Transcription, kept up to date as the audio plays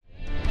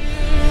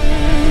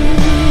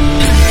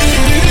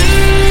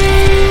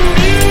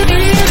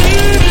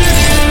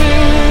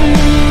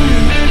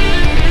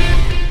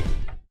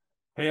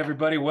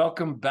everybody.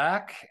 Welcome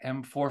back.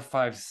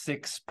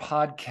 M456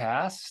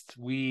 podcast.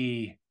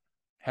 We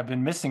have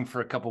been missing for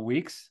a couple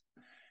weeks.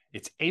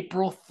 It's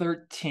April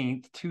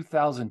 13th,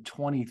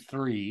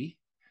 2023.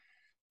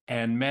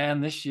 And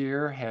man, this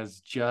year has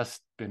just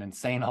been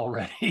insane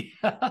already.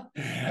 I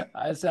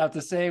just have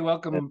to say,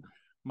 welcome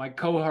my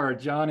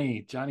cohort,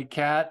 Johnny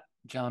Cat,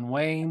 John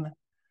Wayne.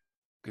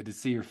 Good to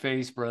see your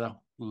face, brother.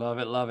 Love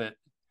it, love it.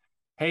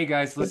 Hey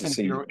guys,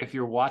 listen, if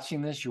you're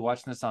watching this, you're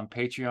watching this on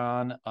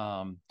Patreon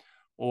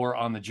or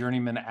on the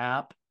Journeyman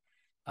app.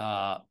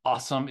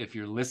 Awesome. If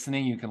you're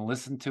listening, you can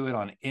listen to it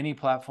on any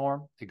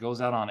platform. It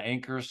goes out on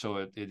Anchor,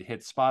 so it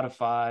hits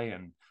Spotify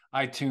and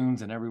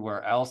iTunes and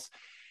everywhere else.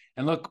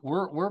 And look,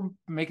 we're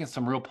making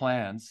some real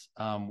plans.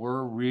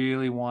 We're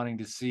really wanting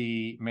to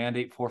see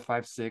Mandate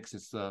 456.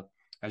 It's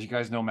as you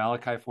guys know,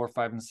 Malachi 4,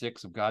 5, and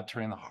 6 of God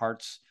turning the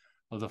hearts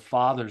of the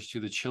fathers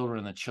to the children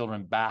and the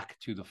children back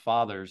to the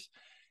fathers.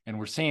 And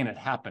we're seeing it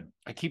happen.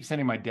 I keep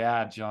sending my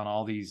dad, John,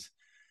 all these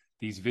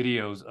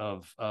videos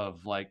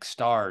of like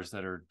stars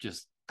that are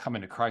just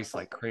coming to Christ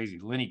like crazy.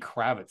 Lenny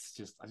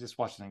Kravitz, I just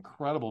watched an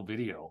incredible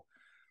video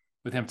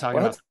with him talking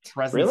about the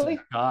presence of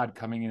God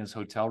coming in his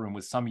hotel room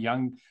with some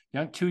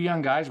two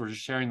young guys were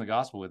just sharing the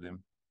gospel with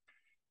him.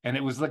 And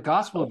it was the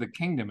gospel of the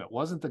kingdom. It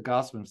wasn't the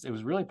gospel. It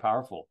was really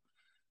powerful.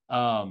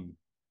 And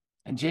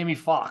Jamie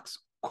Foxx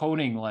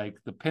quoting like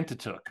the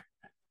Pentateuch,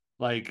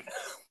 like,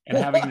 and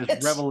having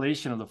this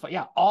revelation of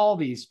all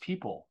these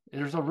people.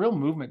 There's a real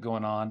movement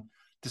going on,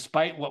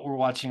 despite what we're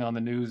watching on the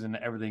news and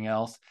everything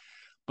else.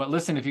 But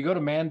listen, if you go to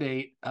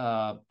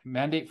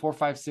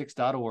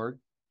mandate456.org,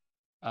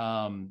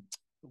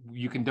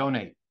 you can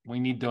donate. We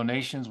need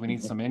donations. We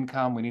need some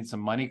income. We need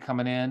some money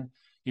coming in.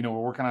 You know, we're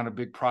working on a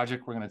big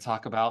project we're going to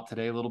talk about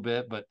today a little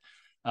bit, but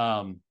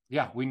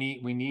we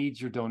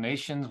need your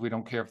donations. We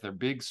don't care if they're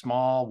big,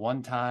 small,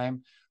 one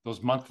time.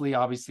 Those monthly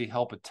obviously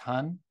help a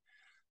ton.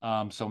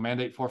 So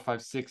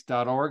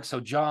mandate456.org.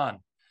 So John,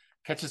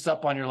 catch us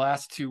up on your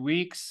last 2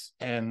 weeks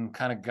and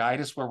kind of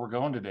guide us where we're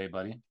going today,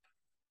 buddy.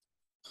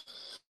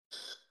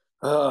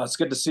 Oh, it's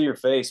good to see your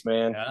face,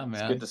 man. Yeah,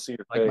 man. It's good to see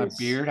your face. My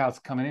beard, how it's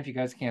coming in. If you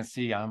guys can't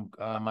see,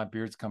 my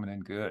beard's coming in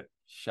good.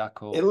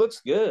 Shako. It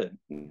looks good.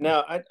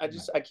 Now, I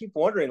keep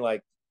wondering,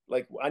 like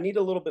I need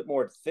a little bit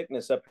more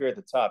thickness up here at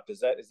the top.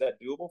 Is that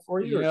doable for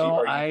you?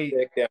 Are you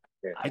thick down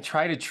here? I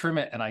try to trim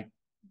it, and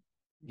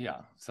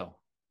so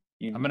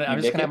I'm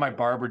just gonna have my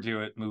barber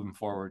do it moving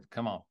forward.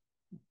 Come on.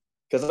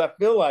 Because I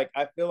feel like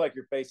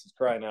your face is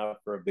crying out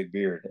for a big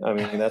beard. I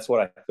mean, that's what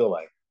I feel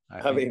like.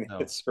 I mean, so.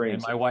 It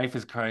screams. And my wife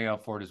is crying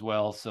out for it as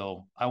well.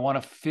 So I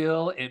want to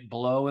feel it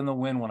blow in the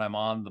wind when I'm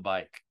on the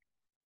bike.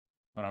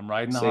 When I'm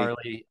riding the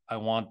Harley, I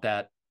want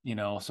that,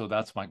 so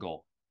that's my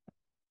goal.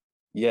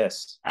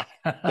 Yes.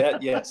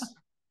 Yes.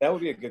 That would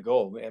be a good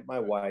goal. Man, my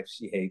wife,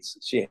 she hates.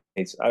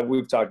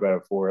 We've talked about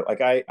it before. Like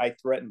I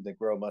threatened to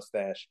grow a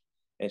mustache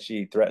and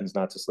she threatens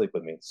not to sleep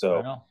with me.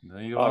 So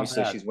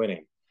obviously she's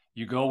winning.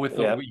 You go with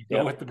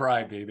with the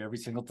bride, babe, every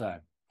single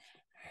time.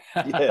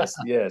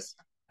 Yes.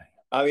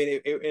 I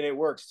mean, it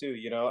works too.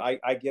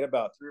 I get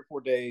about 3 or 4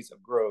 days of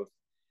growth,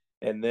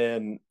 and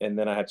then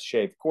I have to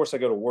shave. Of course, I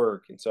go to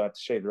work, and so I have to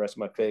shave the rest of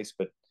my face.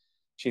 But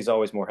she's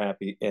always more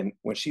happy, and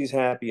when she's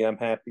happy, I'm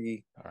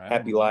happy. Right,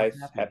 happy life,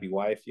 happy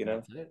wife.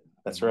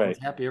 That's right.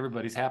 Happy,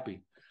 everybody's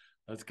happy.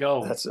 Let's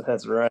go. That's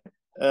right.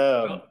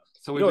 So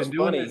we've been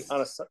doing this.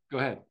 Go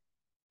ahead.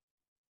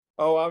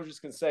 Oh, I was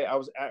just gonna say I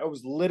was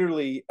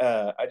literally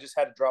I just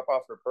had to drop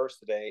off her purse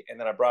today, and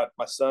then I brought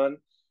my son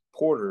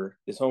Porter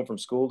is home from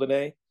school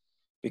today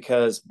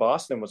because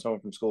Boston was home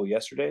from school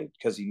yesterday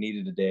because he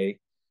needed a day.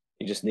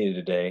 He just needed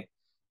a day,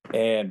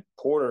 and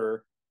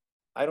Porter,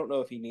 I don't know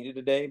if he needed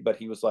a day, but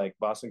he was like,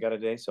 Boston got a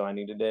day, so I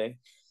need a day.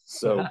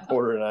 So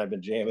Porter and I have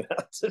been jamming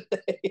out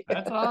today.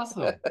 That's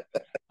awesome.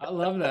 I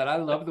love that. I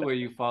love the way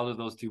you follow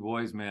those two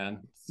boys, man.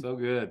 So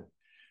good.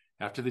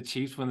 After the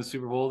Chiefs win the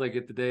Super Bowl, they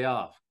get the day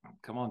off.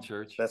 Come on,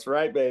 church. That's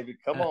right, baby.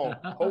 Come on.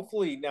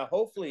 Hopefully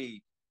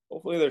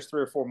there's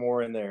 3 or 4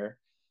 more in there.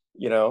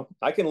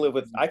 I can live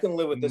with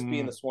this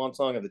being the swan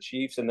song of the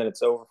Chiefs, and then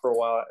it's over for a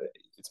while.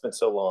 It's been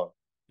so long.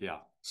 Yeah,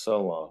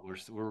 so long.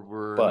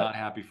 We're not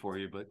happy for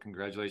you, but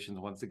congratulations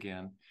once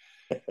again.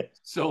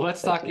 So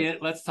let's talk.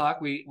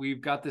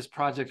 We've got this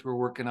project we're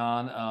working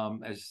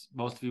on. As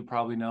most of you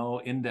probably know,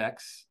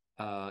 Index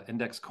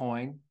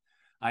Coin,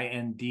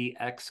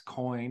 INDX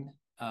Coin.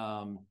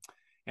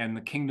 And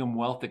the Kingdom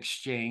Wealth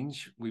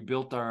Exchange. We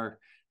built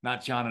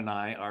not John and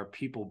I, our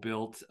people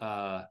built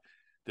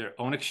their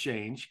own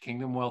exchange,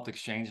 Kingdom Wealth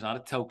Exchange, not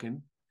a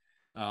token.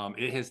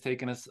 It has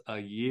taken us a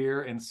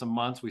year and some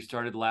months. We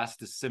started last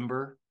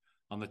December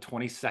on the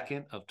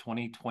 22nd of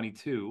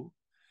 2022.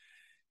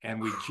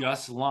 And we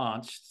just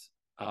launched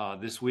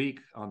this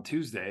week on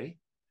Tuesday,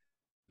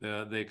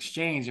 the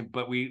exchange,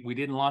 but we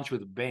didn't launch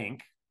with a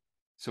bank.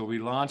 So we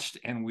launched,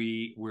 and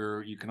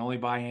you can only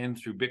buy in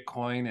through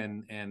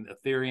Bitcoin and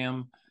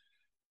Ethereum.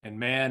 And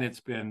man,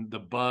 it's been the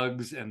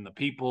bugs and the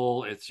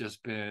people. It's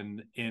just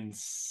been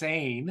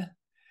insane,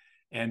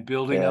 and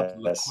building up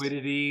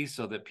liquidity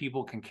so that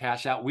people can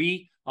cash out.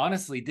 We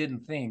honestly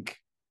didn't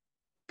think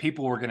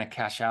people were going to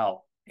cash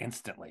out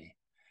instantly.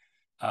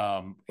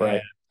 And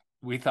Right.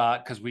 we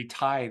thought, because we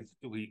tithed,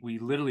 we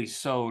literally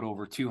sowed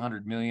over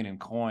 200 million in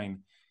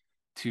coin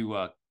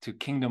to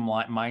kingdom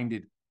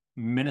minded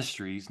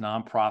ministries,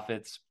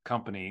 nonprofits,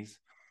 companies.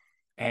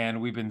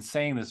 And we've been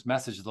saying this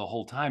message the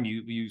whole time.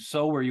 You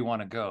sow where you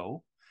want to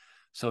go.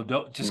 So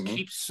don't just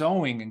keep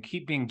sowing and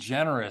keep being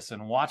generous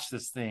and watch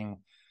this thing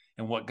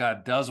and what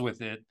God does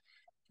with it.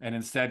 And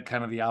instead,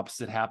 kind of the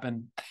opposite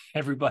happened.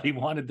 Everybody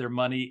wanted their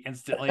money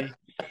instantly.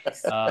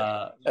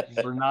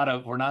 We're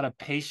not a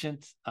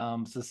patient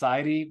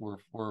society.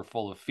 We're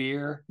full of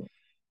fear.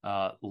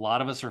 A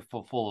lot of us are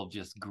full of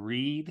just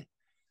greed.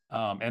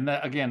 And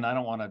that, again, I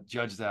don't want to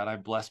judge that. I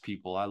bless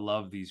people. I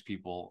love these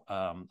people.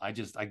 I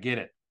get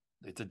it.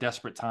 It's a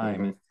desperate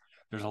time. Mm-hmm.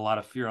 There's a lot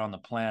of fear on the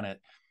planet,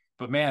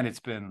 but man, it's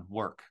been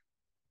work.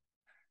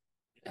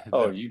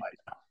 Oh,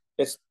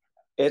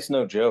 it's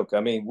no joke.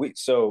 I mean,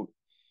 so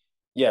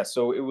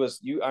it was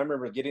you. I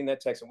remember getting that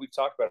text, and we've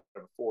talked about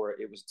it before.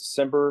 It was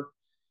December.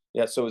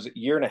 Yeah, so it was a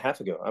year and a half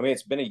ago. I mean,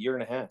 it's been a year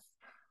and a half.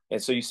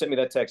 And so you sent me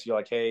that text. You're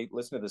like, hey,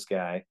 listen to this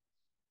guy.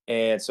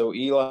 And so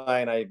Eli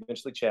and I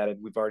eventually chatted.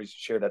 We've already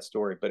shared that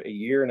story, but a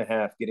year and a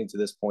half getting to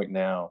this point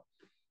now.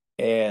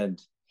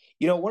 And,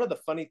 one of the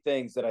funny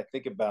things that I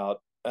think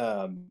about,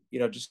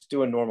 just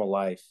doing normal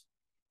life,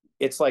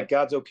 it's like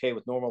God's okay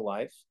with normal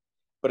life,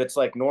 but it's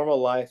like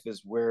normal life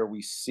is where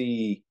we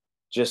see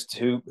just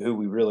who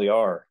we really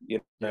are,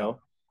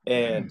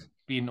 and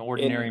being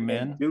ordinary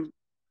men.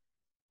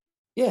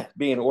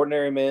 Being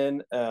ordinary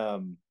men.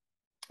 And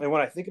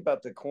when I think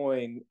about the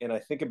coin and I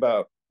think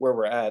about where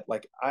we're at,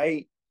 like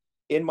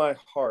in my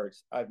heart,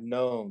 I've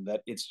known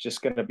that it's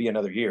just going to be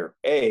another year.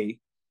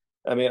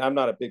 I mean, I'm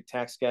not a big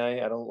tax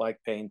guy. I don't like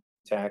paying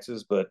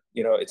taxes, but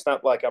it's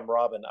not like I'm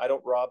robbing. I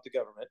don't rob the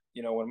government.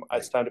 When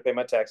it's time to pay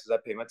my taxes, I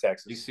pay my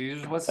taxes.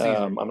 Caesar's what Caesar.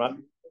 I'm not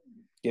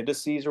give to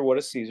Caesar what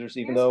is Caesar's,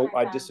 even though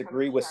I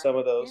disagree with some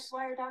of those.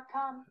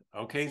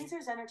 Okay,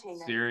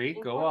 Siri,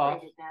 go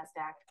off.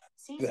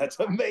 That's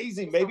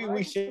amazing. Maybe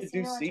we should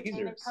do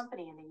Caesar's.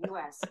 Company in the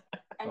U.S.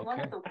 And one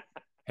of the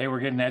Hey, we're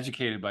getting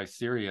educated by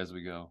Siri as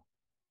we go.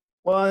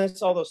 Well,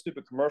 it's all those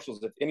stupid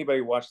commercials. If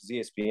anybody watches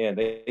ESPN,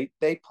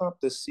 they pump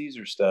this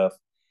Caesar stuff.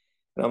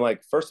 And I'm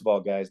like, first of all,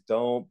 guys,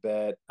 don't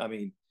bet. I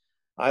mean,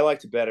 I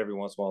like to bet every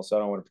once in a while, so I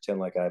don't want to pretend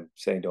like I'm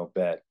saying don't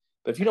bet.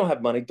 But if you don't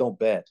have money, don't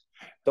bet.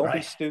 Don't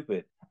be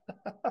stupid.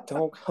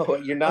 Don't go.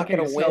 You're not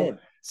going to win.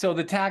 So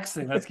the tax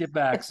thing, let's get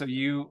back. So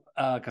you,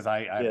 because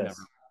I've never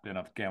been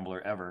a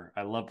gambler ever.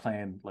 I love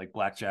playing like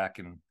blackjack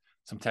and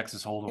some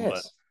Texas Hold'em,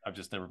 but I've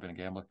just never been a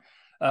gambler.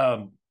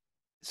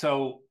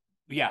 So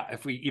yeah,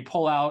 if you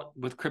pull out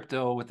with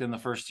crypto within the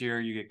first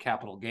year, you get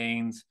capital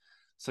gains.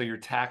 So you're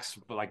taxed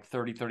like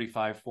 30,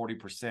 35,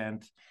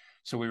 40%.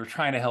 So we were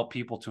trying to help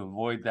people to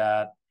avoid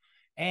that.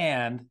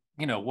 And,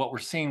 what we're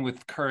seeing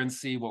with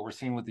currency, what we're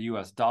seeing with the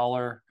US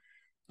dollar,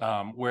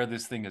 where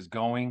this thing is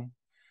going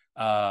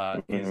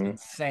is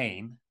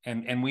insane.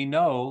 And we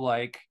know,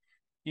 like,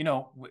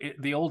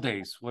 the old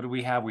days, what do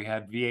we have? We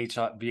had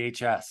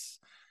VHS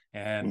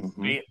and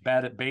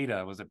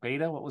beta. Was it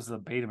beta? What was the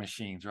beta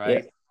machines,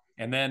 right? Yeah.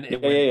 And then I know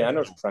what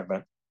you're talking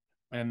about.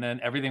 And then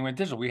everything went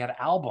digital. We had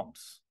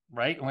albums,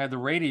 right? And we had the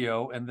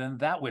radio, and then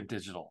that went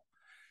digital.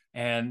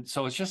 And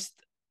so it's just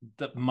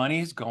the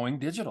money's going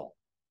digital,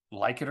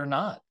 like it or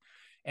not.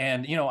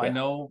 And, I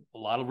know a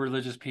lot of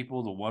religious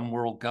people, the one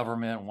world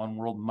government, one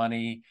world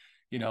money,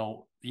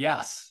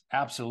 yes,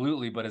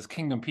 absolutely. But as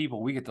kingdom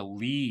people, we get to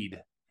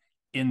lead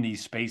in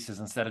these spaces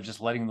instead of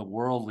just letting the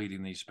world lead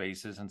in these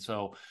spaces. And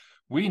so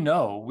we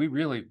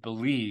really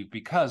believe,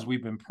 because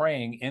we've been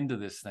praying into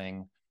this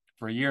thing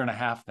for a year and a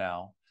half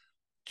now,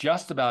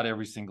 just about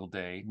every single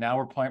day. Now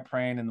we're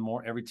praying in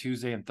the every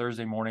Tuesday and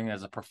Thursday morning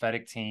as a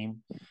prophetic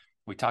team.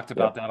 We talked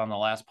about that on the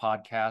last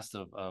podcast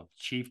of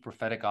chief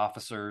prophetic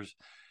officers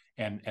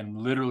and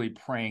literally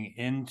praying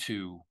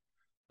into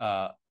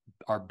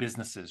our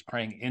businesses,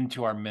 praying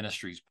into our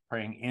ministries,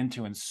 praying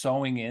into and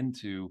sowing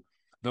into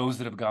those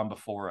that have gone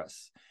before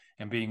us,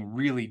 and being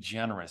really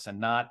generous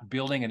and not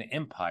building an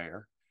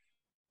empire,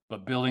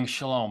 but building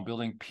shalom,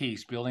 building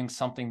peace, building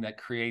something that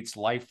creates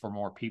life for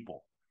more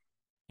people.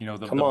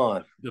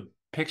 The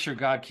picture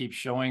God keeps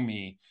showing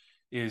me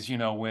is,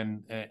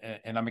 when,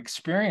 and I'm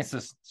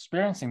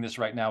experiencing this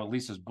right now with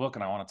Lisa's book,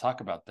 and I want to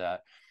talk about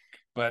that.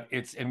 But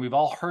and we've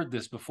all heard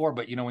this before,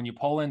 but when you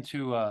pull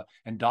into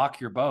and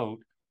dock your boat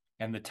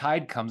and the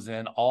tide comes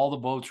in, all the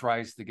boats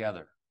rise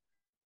together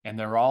and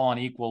they're all on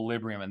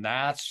equilibrium. And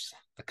that's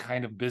the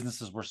kind of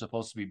businesses we're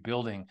supposed to be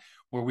building,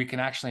 where we can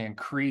actually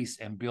increase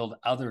and build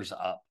others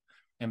up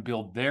and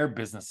build their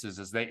businesses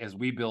as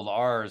we build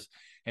ours.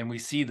 And we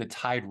see the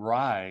tide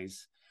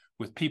rise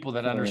with people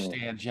that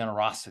understand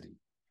generosity,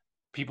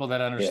 people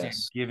that understand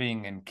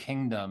giving and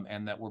kingdom,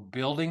 and that we're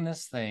building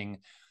this thing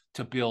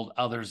to build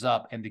others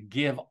up and to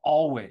give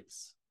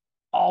always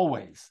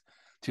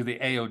to the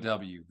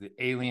AOW, the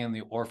alien,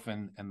 the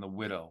orphan, and the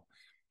widow.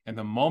 And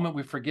the moment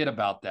we forget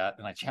about that,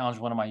 and I challenged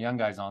one of my young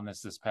guys on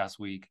this past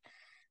week,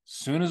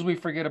 soon as we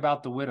forget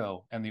about the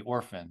widow and the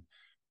orphan,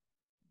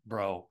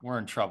 bro, we're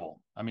in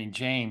trouble. I mean,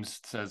 James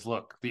says,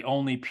 look, the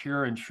only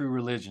pure and true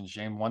religion,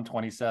 James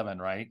 127,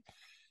 right,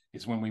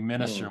 is when we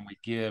minister and we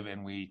give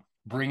and we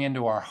bring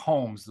into our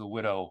homes the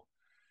widow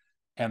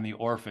and the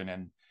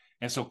orphan.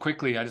 And so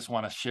quickly, I just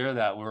want to share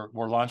that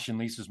we're launching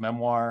Lisa's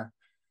memoir.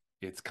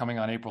 It's coming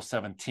on April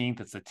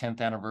 17th. It's the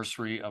 10th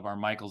anniversary of our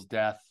Michael's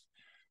death.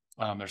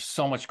 There's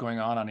so much going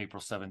on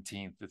April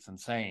 17th. It's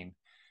insane.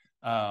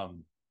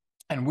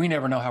 And we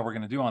never know how we're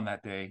going to do on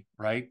that day,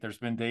 right? There's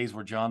been days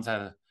where John's had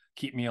to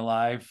keep me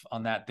alive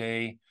on that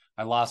day.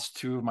 I lost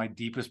two of my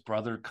deepest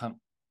brothers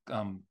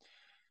on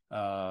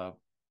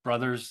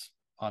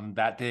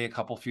that day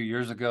a few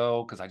years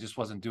ago because I just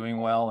wasn't doing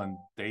well and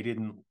they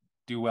didn't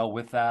do well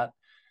with that.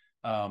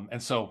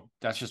 And so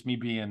that's just me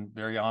being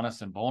very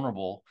honest and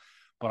vulnerable.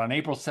 But on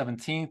April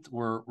 17th,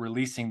 we're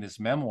releasing this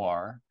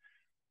memoir.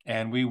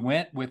 And we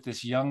went with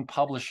this young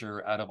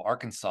publisher out of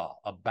Arkansas,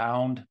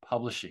 Abound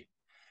Publishing.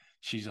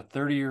 She's a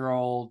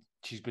 30-year-old.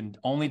 She's been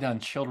only done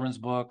children's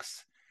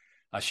books.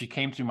 She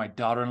came through my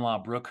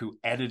daughter-in-law, Brooke, who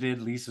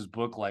edited Lisa's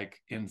book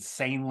like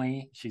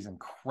insanely. She's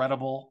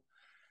incredible.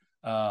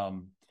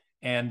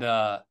 And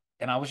I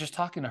was just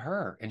talking to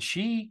her, and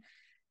she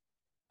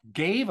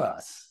gave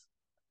us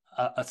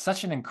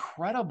such an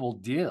incredible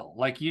deal.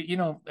 Like, you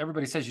know,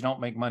 everybody says you don't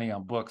make money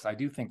on books. I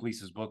do think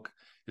Lisa's book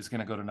is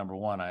going to go to number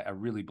one. I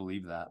really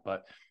believe that,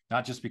 but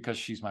not just because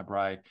she's my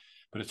bride,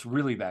 but it's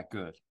really that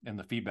good and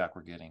the feedback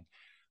we're getting.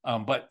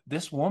 But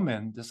this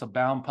woman, this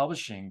Abound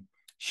Publishing,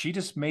 she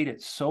just made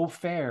it so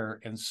fair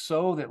and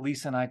so that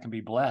Lisa and I can be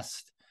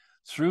blessed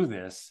through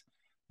this,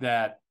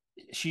 that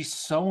she's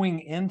sewing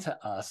into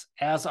us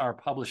as our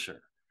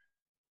publisher.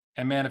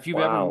 And man, if you've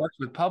ever worked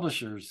with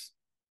publishers,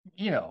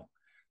 you know,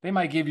 they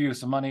might give you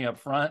some money up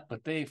front,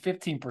 but they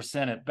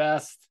 15% at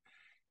best.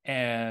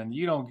 And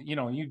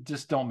you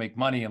just don't make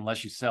money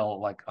unless you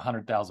sell like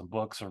 100,000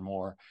 books or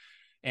more.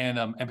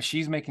 And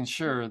she's making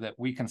sure that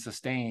we can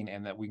sustain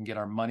and that we can get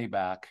our money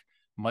back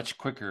much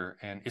quicker.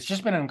 And it's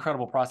just been an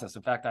incredible process.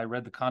 In fact, I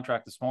read the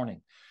contract this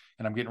morning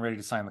and I'm getting ready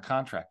to sign the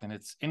contract. And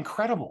it's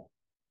incredible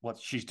what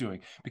she's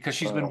doing because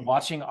she's been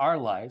watching our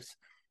lives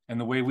and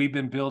the way we've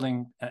been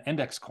building an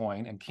index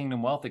coin and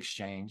Kingdom Wealth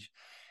Exchange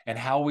and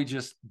how we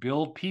just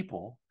build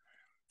people.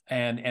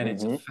 And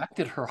it's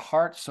affected her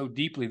heart so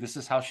deeply. This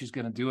is how she's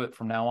going to do it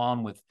from now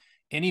on with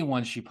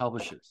anyone she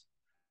publishes.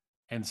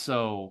 And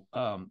so,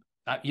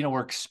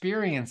 we're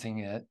experiencing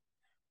it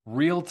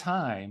real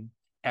time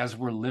as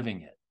we're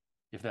living it,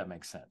 if that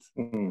makes sense.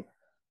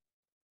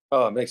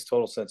 Oh, it makes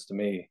total sense to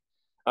me.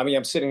 I mean,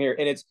 I'm sitting here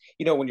and it's,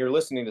 when you're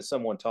listening to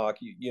someone talk,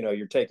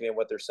 you're taking in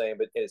what they're saying,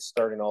 but it's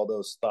starting all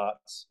those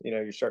thoughts,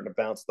 you're starting to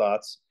bounce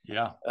thoughts.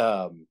 Yeah.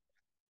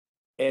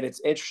 And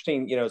it's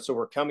interesting, so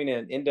we're coming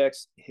in,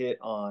 index hit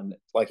on,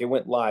 like it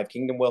went live,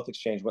 Kingdom Wealth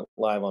Exchange went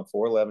live on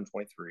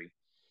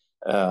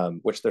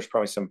 4/11/23, which there's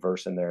probably some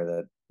verse in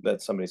there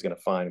that somebody's going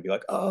to find and be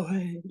like, oh,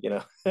 hey,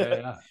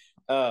 Yeah.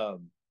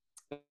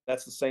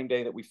 That's the same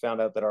day that we found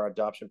out that our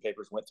adoption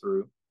papers went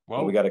through.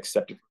 Well, we got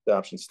accepted for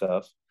adoption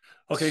stuff.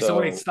 Okay, so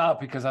wait,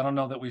 stop, because I don't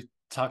know that we've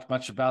talked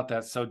much about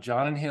that. So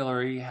John and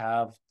Hillary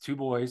have two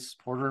boys,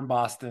 Porter and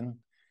Boston,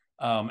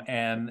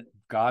 and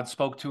God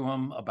spoke to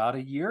them about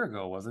a year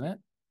ago, wasn't it?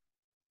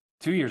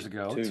 2 years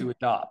ago to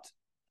adopt.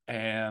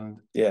 And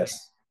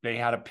yes, they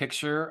had a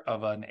picture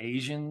of an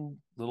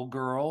Asian little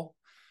girl,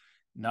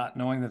 not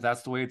knowing that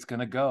that's the way it's going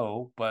to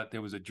go, but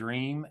there was a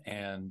dream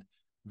and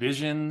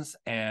visions,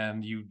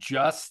 and you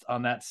just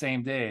on that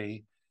same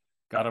day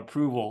got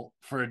approval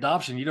for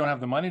adoption. You don't have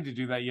the money to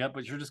do that yet,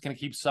 but you're just going to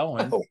keep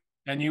sowing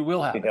and you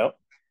will have it.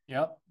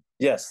 Yep.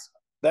 Yes.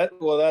 That's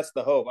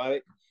the hope.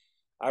 I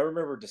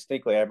remember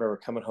distinctly, I remember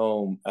coming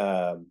home.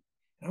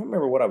 I don't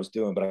remember what I was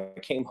doing, but I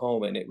came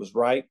home and it was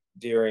right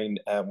during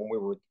when we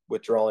were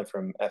withdrawing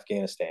from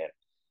Afghanistan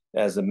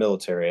as the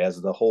military,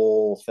 as the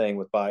whole thing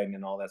with Biden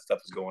and all that stuff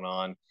was going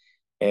on.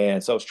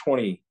 And so I was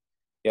 20.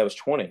 Yeah, I was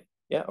 20.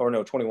 Yeah, or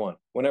no, 21,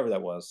 whenever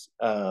that was.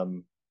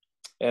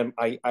 And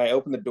I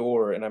opened the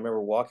door and I remember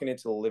walking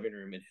into the living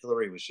room and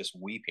Hillary was just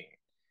weeping.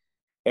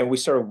 And we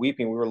started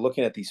weeping. We were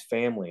looking at these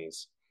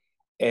families.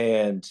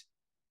 And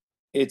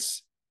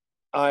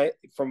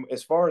from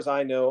as far as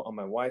I know, on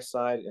my wife's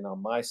side and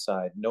on my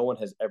side, no one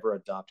has ever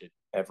adopted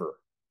ever.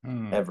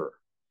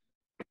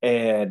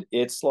 And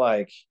it's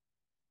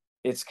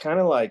kind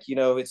of like,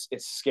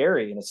 it's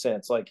scary in a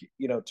sense, like,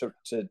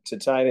 to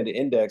tie it into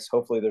index,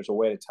 hopefully there's a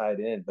way to tie it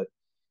in. But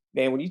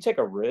man, when you take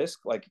a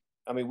risk, like,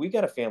 I mean, we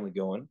got a family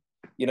going,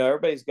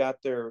 everybody's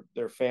got their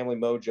family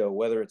mojo,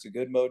 whether it's a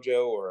good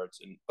mojo or it's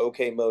an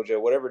okay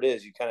mojo, whatever it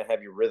is, you kind of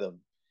have your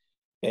rhythm.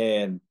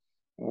 And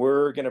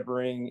we're going to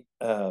bring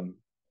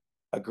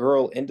a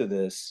girl into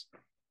this,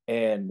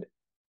 and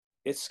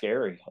it's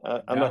scary.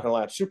 I'm not gonna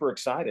lie, I'm super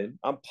excited,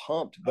 I'm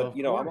pumped, but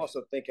I'm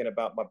also thinking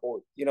about my boy,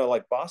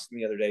 like Boston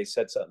the other day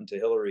said something to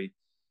Hillary.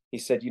 He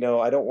said,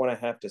 I don't want to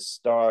have to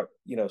start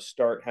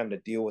having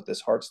to deal with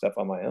this hard stuff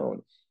on my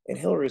own. And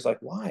Hillary's like,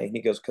 why? And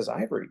he goes, because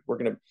Ivory,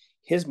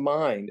 his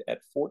mind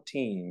at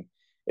 14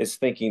 is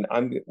thinking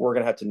we're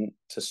gonna have to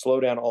slow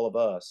down all of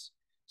us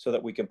so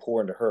that we can pour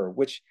into her,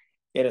 which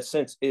in a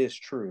sense, is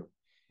true.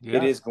 It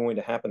Yes. is going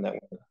to happen that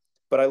way.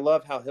 But I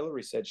love how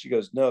Hillary said, she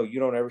goes, no, you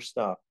don't ever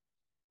stop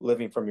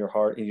living from your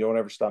heart, and you don't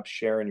ever stop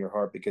sharing your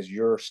heart, because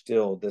you're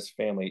still this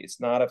family. It's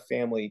not a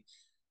family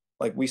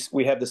like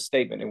we have this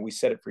statement, and we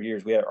said it for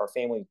years. We have our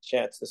family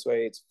chats this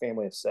way. It's a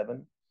family of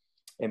 7.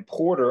 And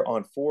Porter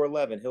on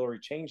 411, Hillary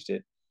changed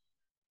it.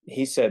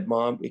 He said,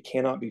 Mom, it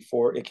cannot be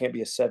 4. It can't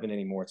be a 7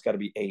 anymore. It's got to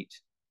be 8.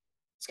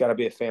 It's got to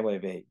be a family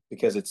of 8,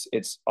 because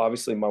it's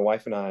obviously my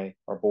wife and I,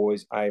 our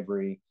boys,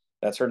 Ivory.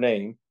 That's her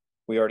name.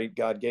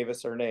 God gave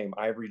us her name,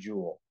 Ivory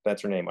Jewel.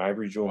 That's her name,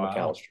 Ivory Jewel Wow.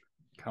 McAllister.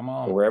 Come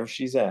on. Wherever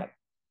she's at.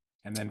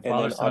 And then And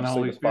Father, then Son, obviously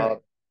Holy the Spirit.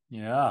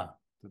 Yeah.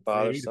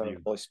 Father, Son, and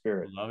Holy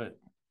Spirit. Love it.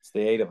 It's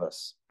the 8 of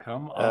us.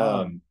 Come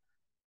on.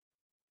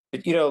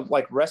 But,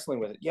 like wrestling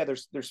with it. Yeah,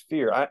 there's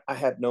fear. I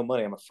had no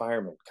money. I'm a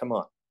fireman. Come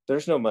on.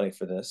 There's no money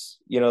for this.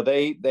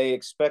 They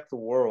expect the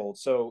world.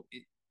 So,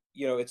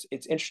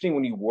 it's interesting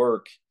when you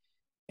work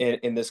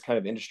in this kind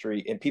of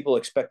industry, and people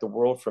expect the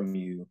world from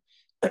you,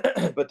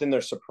 but then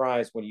they're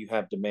surprised when you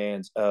have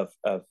demands of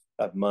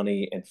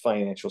money and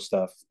financial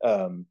stuff,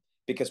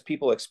 because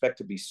people expect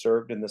to be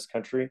served in this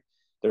country.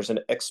 There's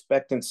an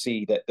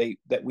expectancy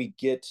that we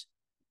get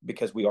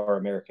because we are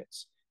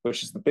Americans,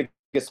 which is the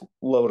biggest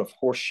load of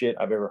horse shit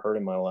I've ever heard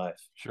in my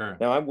life. Sure.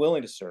 Now I'm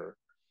willing to serve.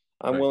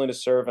 I'm willing to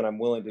serve, and I'm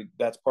willing to.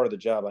 That's part of the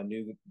job. I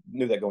knew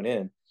that going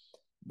in,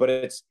 but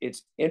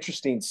it's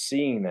interesting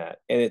seeing that,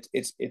 and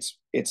it's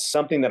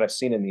something that I've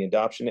seen in the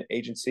adoption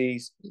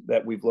agencies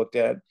that we've looked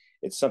at.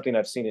 It's something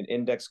I've seen in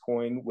Index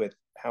Coin with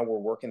how we're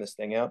working this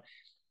thing out.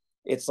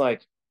 It's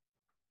like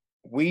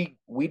we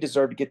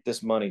deserve to get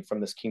this money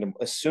from this kingdom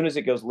as soon as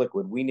it goes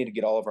liquid. We need to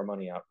get all of our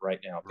money out right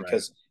now,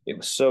 because it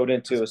was sowed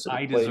into us.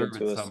 I deserve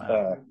it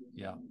somehow.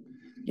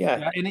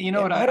 Yeah. And you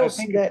know what? I don't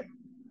see that.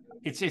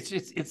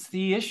 It's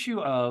the issue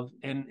of,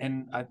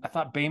 and I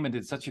thought Beeman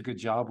did such a good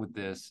job with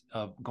this,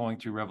 of going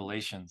through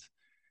Revelations.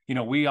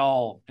 We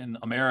all in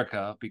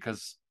America,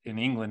 because in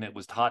England it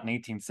was taught in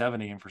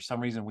 1870, and for some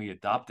reason we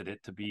adopted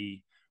it to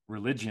be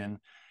religion.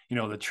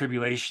 The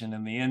tribulation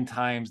and the end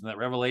times, and that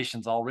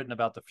Revelation's all written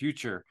about the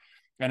future,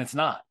 and it's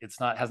not.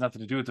 Has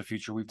nothing to do with the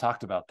future. We've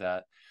talked about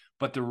that.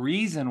 But the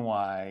reason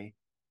why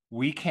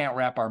we can't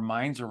wrap our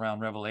minds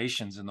around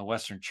Revelations in the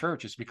Western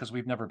church is because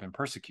we've never been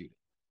persecuted.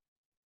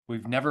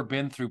 We've never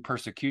been through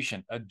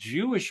persecution. A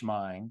Jewish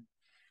mind,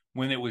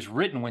 when it was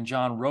written, when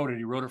John wrote it,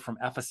 he wrote it from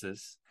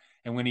Ephesus.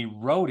 And when he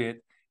wrote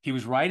it, he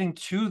was writing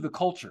to the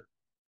culture,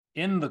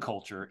 in the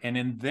culture. And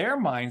in their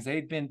minds,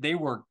 they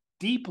were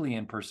deeply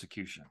in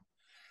persecution.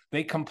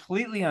 They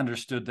completely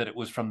understood that it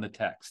was from the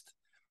text,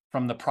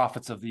 from the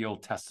prophets of the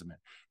Old Testament.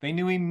 They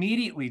knew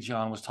immediately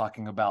John was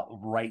talking about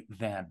right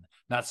then,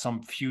 not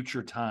some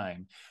future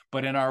time.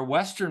 But in our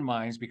Western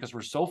minds, because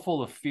we're so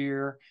full of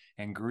fear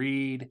and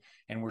greed,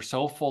 and we're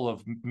so full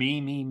of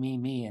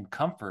me, and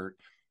comfort,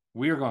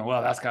 we're going,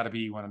 well, that's got to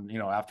be when,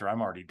 after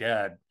I'm already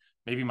dead.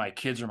 Maybe my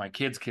kids or my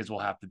kids' kids will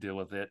have to deal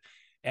with it.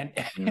 And,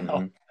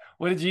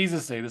 what did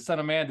Jesus say? The Son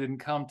of Man didn't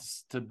come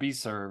to be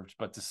served,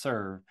 but to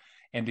serve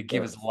and to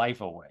give his life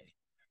away.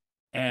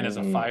 And as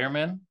a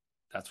fireman,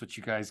 that's what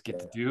you guys get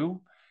to do.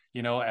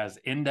 As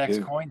Index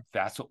Coin,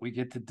 that's what we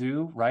get to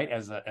do, right?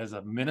 As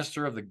a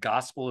minister of the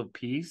gospel of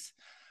peace,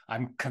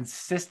 I'm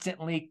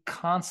constantly,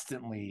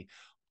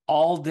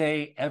 all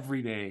day,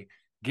 every day,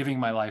 giving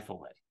my life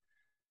away.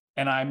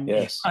 And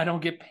I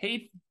don't get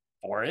paid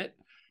for it.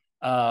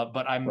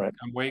 But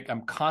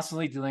I'm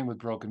constantly dealing with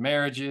broken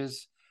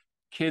marriages,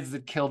 kids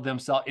that killed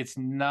themselves. It's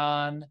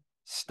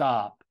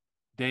non-stop,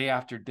 day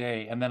after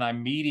day. And then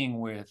I'm meeting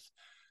with,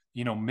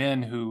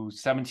 men who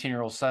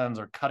 17-year-old sons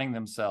are cutting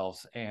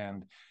themselves.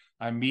 And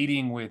I'm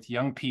meeting with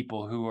young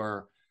people who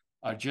are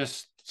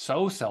just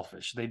so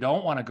selfish. They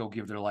don't want to go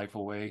give their life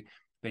away.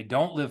 They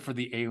don't live for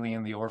the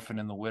alien, the orphan,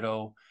 and the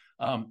widow.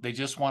 They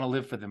just want to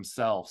live for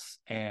themselves.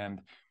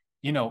 And,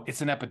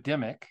 it's an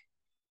epidemic.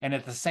 And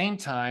at the same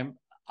time,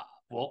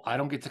 well, I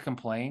don't get to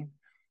complain.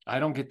 I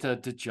don't get to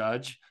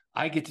judge.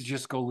 I get to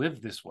just go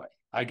live this way.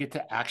 I get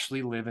to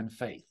actually live in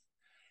faith.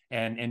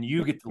 And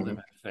you get to live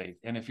in faith.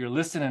 And if you're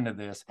listening to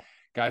this,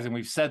 guys, and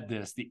we've said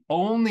this, the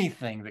only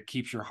thing that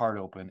keeps your heart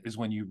open is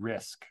when you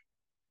risk,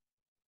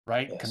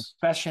 right? Yes.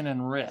 Confession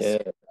and risk. Yeah.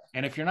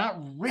 And if you're not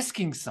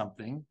risking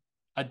something,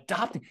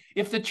 adopting,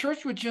 if the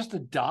church would just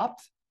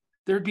adopt,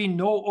 there'd be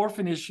no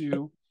orphan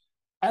issue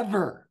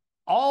ever.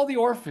 All the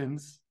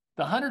orphans,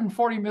 the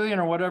 140 million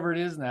or whatever it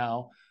is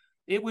now,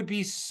 it would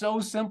be so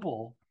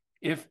simple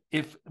if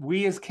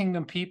we as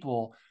kingdom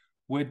people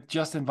would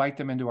just invite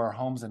them into our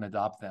homes and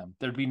adopt them.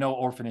 There'd be no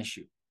orphan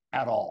issue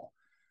at all.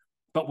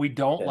 But we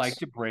don't like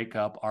to break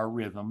up our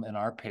rhythm and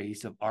our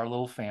pace of our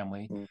little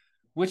family,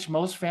 which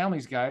most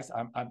families, guys,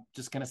 I'm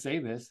just going to say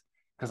this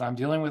because I'm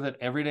dealing with it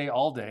every day,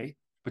 all day,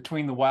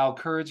 between the Wild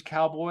Courage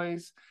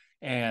Cowboys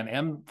and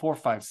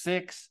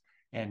M456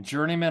 and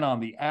Journeyman on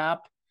the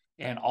app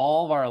and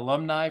all of our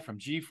alumni from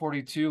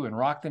G42 and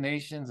Rock the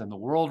Nations and the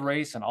World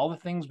Race and all the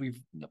things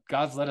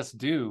God's let us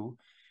do.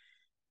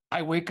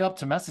 I wake up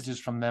to messages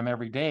from them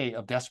every day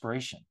of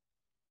desperation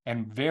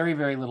and very,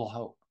 very little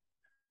hope.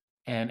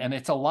 And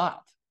it's a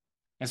lot.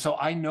 And so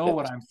I know Yes.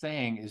 what I'm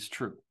saying is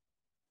true.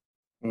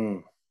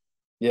 Mm.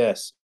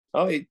 Yes.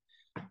 Oh,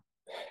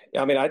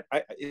 I mean,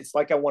 it's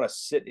like I want to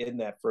sit in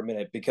that for a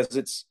minute, because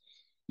it's,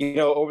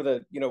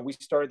 we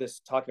started this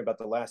talking about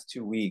the last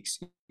 2 weeks.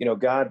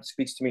 God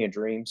speaks to me in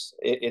dreams.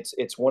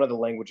 It's one of the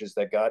languages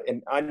that God,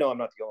 and I know I'm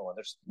not the only one.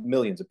 There's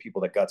millions of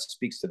people that God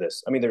speaks to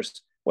this. I mean,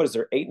 what is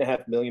there,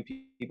 8.5 million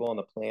people on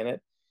the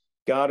planet?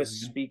 God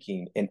is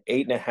speaking in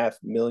 8.5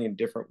 million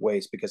different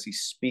ways, because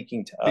he's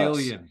speaking to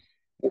us.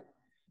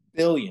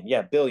 Billion.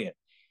 Yeah, billion.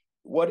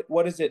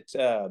 What is it?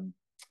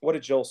 What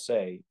did Joel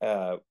say?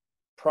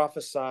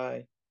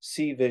 Prophesy,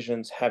 see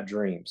visions, have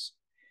dreams.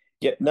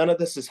 Yet none of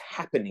this is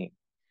happening.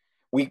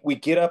 We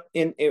get up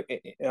and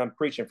I'm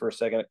preaching for a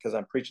second because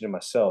I'm preaching to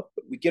myself,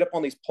 but we get up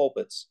on these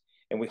pulpits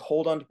and we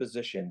hold on to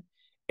position,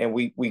 and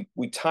we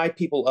tie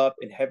people up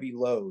in heavy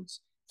loads,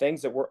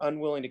 things that we're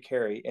unwilling to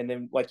carry. And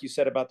then, like you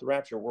said about the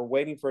rapture, we're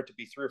waiting for it to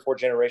be 3 or 4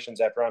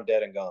 generations after I'm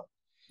dead and gone.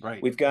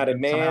 Right. We've got a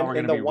man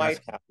in the White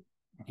House.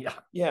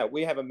 Yeah,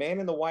 we have a man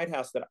in the White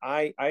House that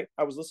I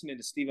was listening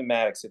to Stephen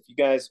Maddox. If you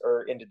guys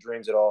are into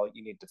dreams at all,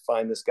 you need to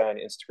find this guy on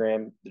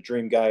Instagram, the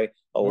Dream Guy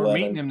 11. We're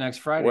meeting him next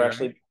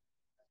Friday.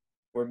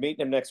 We're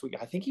meeting him next week.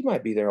 I think he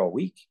might be there all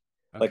week.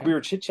 Okay. Like, we were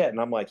chit-chatting.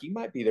 I'm like, he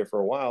might be there for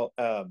a while.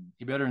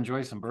 You better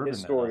enjoy some bourbon.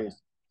 His stories.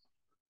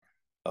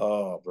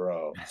 Oh,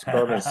 bro. Some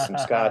bourbon, some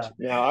scotch.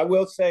 Now, I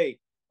will say,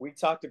 we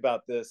talked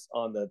about this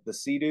on the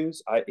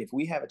Sea-Doos. If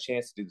we have a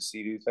chance to do the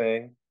Sea-Doo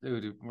thing,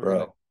 dude,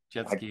 we're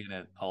jet skiing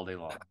it all day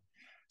long.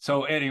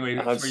 So anyway,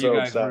 for you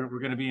guys, we're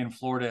going to be in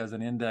Florida as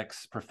an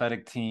Index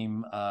prophetic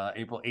team,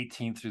 April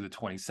 18th through the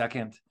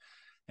 22nd.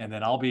 And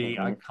then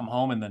I come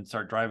home and then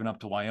start driving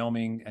up to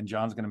Wyoming, and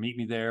John's going to meet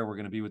me there. We're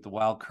going to be with the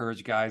Wild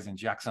Courage guys in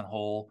Jackson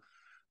Hole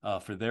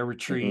for their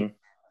retreat.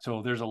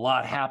 So there's a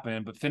lot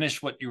happening, but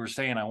finish what you were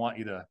saying. I want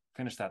you to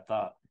finish that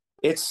thought.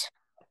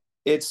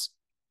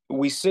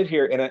 We sit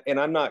here, and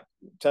I'm not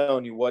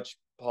telling you what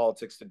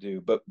politics to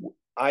do, but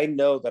I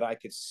know that I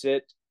could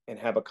sit and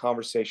have a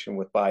conversation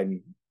with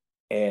Biden,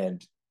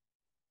 and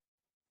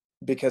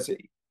because,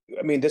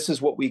 I mean, this is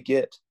what we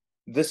get.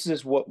 This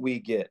is what we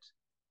get.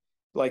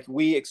 Like,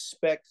 we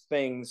expect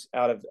things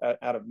out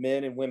of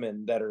men and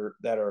women that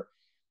are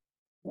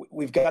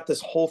we've got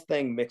this whole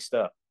thing mixed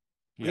up.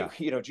 Yeah.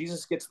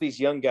 Jesus gets these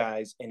young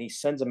guys and he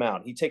sends them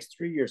out. He takes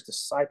 3 years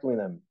discipling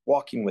them,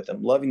 walking with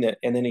them, loving them,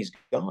 and then he's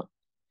gone.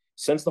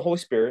 Sends the Holy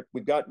Spirit.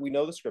 We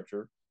know the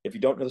scripture. If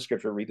you don't know the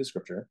scripture, read the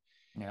scripture.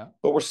 Yeah.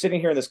 But we're sitting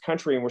here in this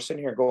country, and we're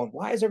sitting here going,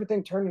 why is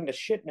everything turning into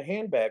shit in a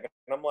handbag?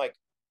 And I'm like,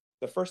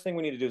 the first thing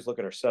we need to do is look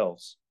at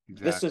ourselves.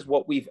 Exactly. This is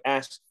what we've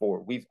asked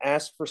for. We've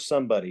asked for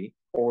somebody,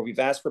 or we've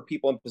asked for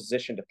people in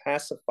position to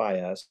pacify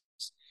us,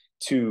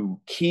 to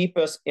keep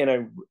us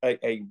in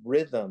a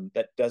rhythm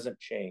that doesn't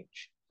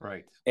change.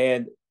 Right.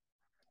 And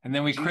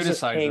then we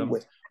criticize them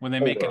when they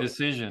make a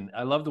decision.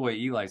 I love the way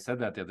Eli said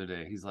that the other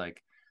day. He's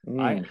like,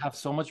 I have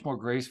so much more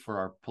grace for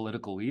our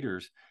political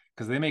leaders,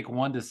 because they make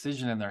one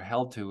decision and they're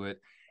held to it.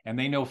 And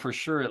they know for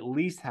sure at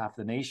least half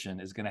the nation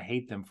is going to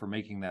hate them for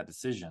making that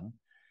decision.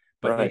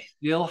 But they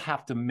still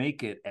have to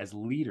make it as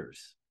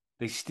leaders.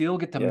 They still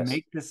get to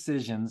make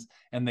decisions,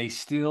 and they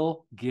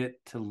still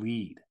get to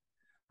lead.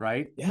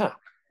 Right. Yeah.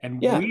 And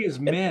we as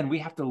men, we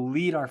have to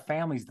lead our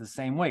families the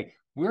same way.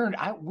 We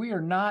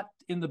are not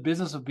in the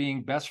business of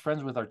being best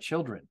friends with our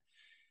children.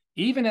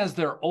 Even as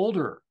they're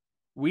older,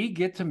 we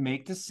get to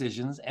make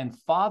decisions and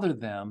father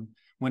them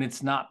when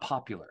it's not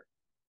popular.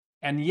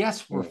 And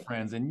yes, we're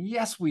friends, and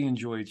yes, we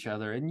enjoy each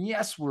other, and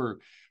yes, we're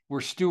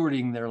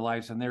stewarding their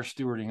lives and they're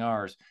stewarding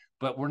ours,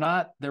 but we're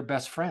not their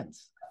best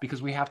friends,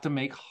 because we have to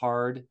make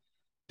hard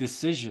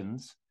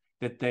decisions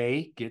that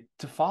they get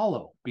to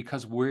follow,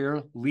 because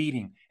we're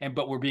leading,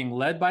 but we're being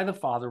led by the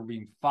Father, we're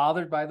being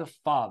fathered by the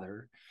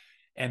Father,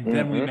 and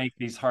then we make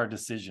these hard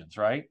decisions,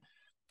 right?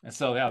 And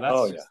so,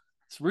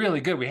 it's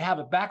really good. We have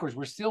it backwards.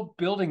 We're still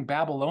building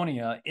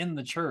Babylonia in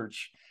the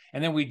church,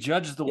 and then we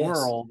judge the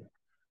world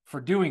for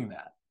doing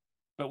that.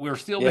 But we're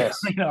still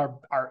building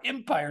our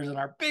empires and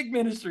our big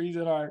ministries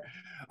and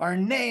our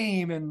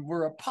name, and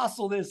we're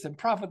apostle this and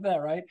prophet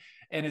that, right?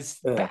 And it's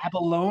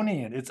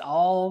Babylonian. It's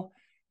all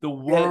the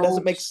world. It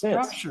doesn't make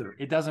structure. Sense.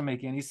 It doesn't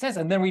make any sense.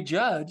 And then we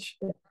judge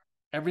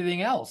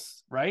everything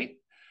else, right?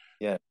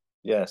 Yeah.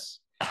 Yes.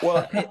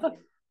 Well,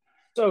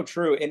 so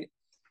true. And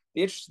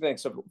the interesting thing,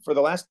 so for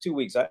the last 2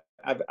 weeks, I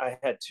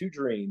had 2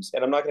 dreams,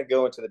 and I'm not going to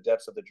go into the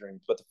depths of the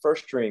dreams, but the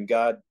first dream,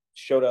 God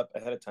showed up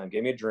ahead of time,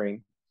 gave me a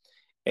dream.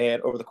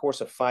 And over the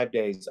course of 5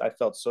 days, I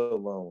felt so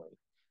lonely.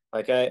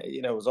 Like,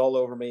 it was all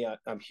over me.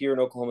 I'm here in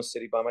Oklahoma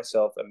City by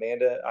myself.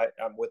 Amanda,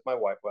 I'm with my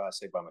wife. Well, I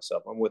say by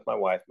myself. I'm with my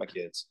wife, my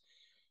kids.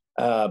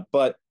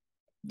 But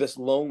this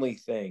lonely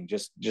thing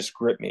just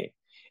gripped me.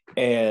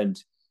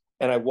 And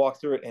I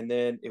walked through it. And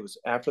then it was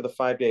after the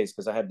 5 days,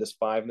 because I had this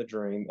 5 in the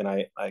dream, and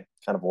I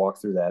kind of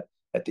walked through that.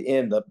 At the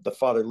end, the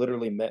Father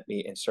literally met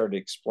me and started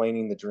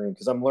explaining the dream,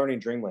 because I'm learning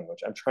dream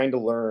language. I'm trying to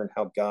learn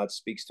how God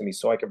speaks to me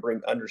so I can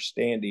bring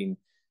understanding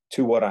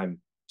to what I'm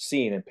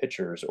seeing in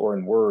pictures or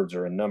in words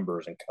or in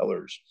numbers and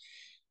colors.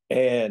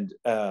 And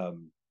so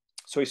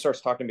he starts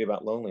talking to me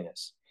about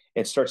loneliness.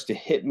 and starts to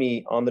hit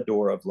me on the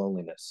door of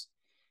loneliness.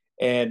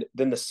 And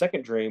then the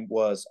second dream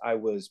was I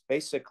was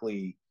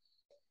basically,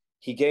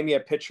 he gave me a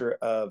picture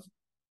of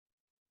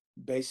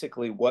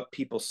basically what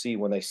people see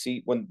when they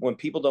see, when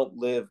people don't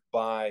live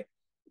by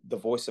the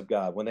voice of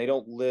God, when they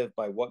don't live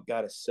by what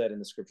God has said in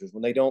the scriptures,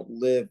 when they don't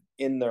live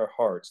in their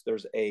hearts,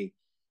 there's a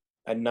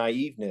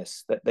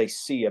naiveness that they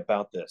see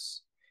about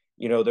this.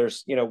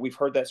 There's, we've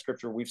heard that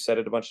scripture, we've said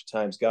it a bunch of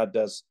times. God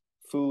does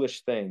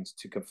foolish things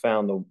to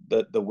confound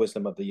the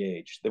wisdom of the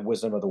age, the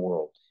wisdom of the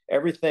world.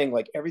 Everything,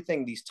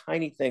 these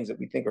tiny things that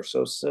we think are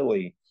so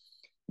silly,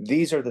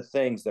 these are the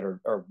things that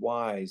are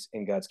wise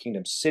in God's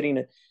kingdom,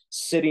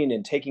 sitting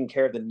and taking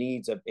care of the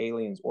needs of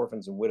aliens,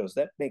 orphans, and widows.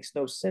 That makes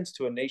no sense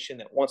to a nation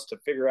that wants to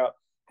figure out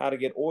how to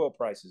get oil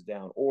prices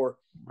down. Or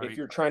if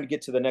you're trying to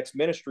get to the next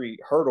ministry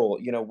hurdle,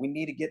 we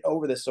need to get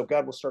over this so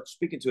God will start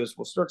speaking to us.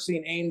 We'll start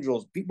seeing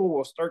angels. People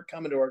will start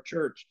coming to our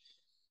church.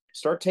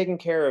 Start taking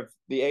care of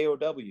the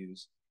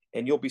AOWs,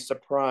 and you'll be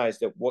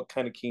surprised at what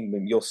kind of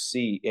kingdom you'll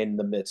see in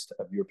the midst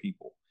of your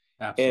people.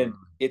 Absolutely. And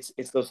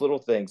it's those little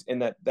things.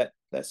 And that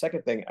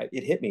second thing,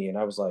 it hit me, and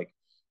I was like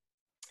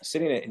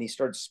sitting in it, and he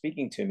started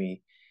speaking to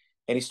me,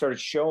 and he started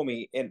showing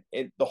me. And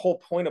the whole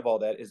point of all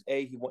that is,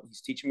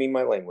 he's teaching me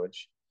my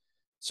language.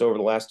 So over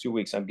the last 2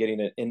 weeks, I'm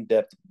getting an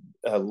in-depth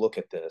look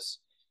at this.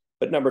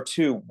 But number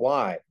two,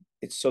 why?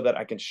 It's so that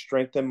I can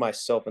strengthen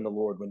myself in the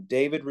Lord. When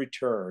David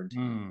returned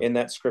in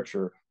that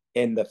scripture,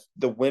 and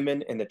the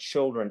women and the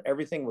children,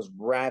 everything was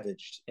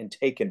ravaged and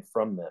taken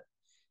from them.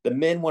 The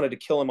men wanted to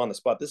kill him on the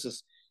spot. This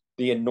is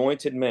the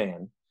anointed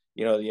man,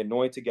 the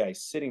anointed guy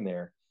sitting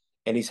there,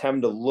 and he's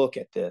having to look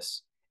at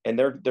this. And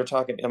they're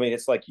talking. I mean,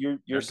 it's like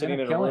you're sitting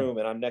in a room,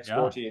 and I'm next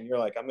door to you, and you're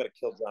like, I'm going to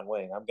kill John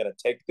Wayne. I'm going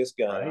to take this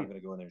gun. Right. And I'm going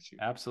to go in there and shoot.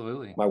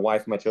 Absolutely. My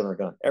wife, my children are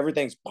gone.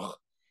 Everything's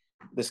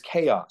this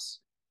chaos.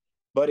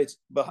 But it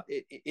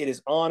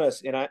is on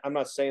us. And I'm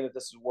not saying that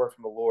this is a word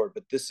from the Lord,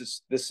 but this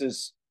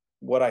is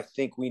what I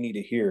think we need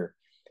to hear.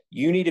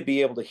 You need to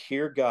be able to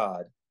hear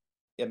God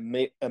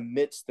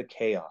amidst the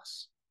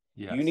chaos.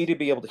 Yes. You need to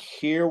be able to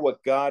hear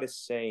what God is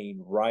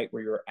saying right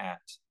where you're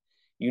at.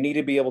 You need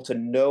to be able to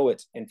know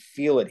it and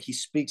feel it. He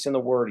speaks in the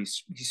word.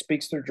 He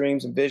speaks through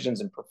dreams and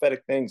visions and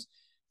prophetic things.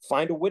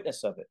 Find a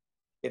witness of it.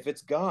 If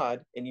it's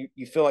God and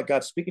you feel like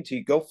God's speaking to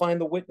you, go find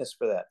the witness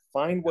for that.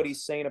 Find what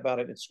he's saying about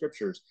it in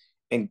scriptures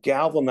and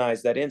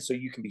galvanize that in so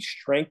you can be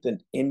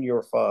strengthened in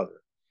your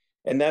Father.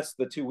 And that's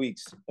the 2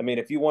 weeks. I mean,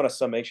 if you want a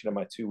summation of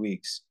my 2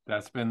 weeks,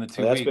 that's been the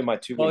 2 weeks. That's been my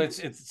 2 weeks. Well, weeks.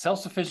 It's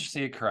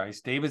self-sufficiency of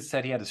Christ. David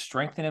said he had to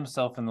strengthen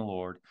himself in the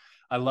Lord.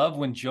 I love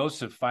when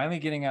Joseph, finally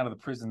getting out of the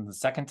prison the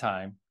second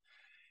time,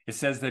 it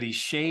says that he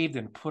shaved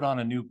and put on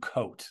a new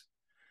coat,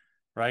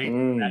 right?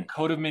 That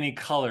coat of many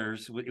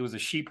colors. It was a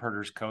sheep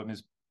herder's coat, and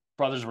his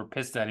brothers were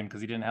pissed at him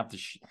because he didn't have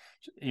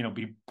to,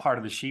 be part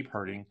of the sheep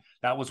herding.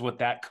 That was what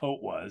that coat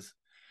was.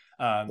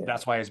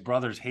 That's why his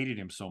brothers hated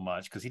him so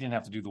much, because he didn't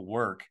have to do the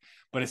work.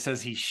 But it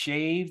says he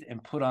shaved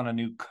and put on a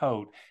new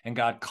coat, and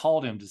God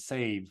called him to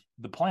save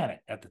the planet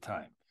at the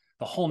time,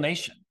 the whole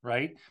nation,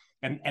 right?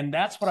 And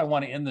that's what I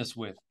want to end this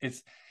with.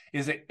 It's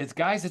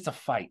guys, it's a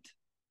fight.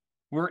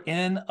 We're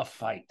in a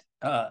fight.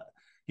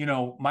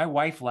 My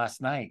wife last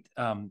night,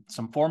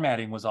 some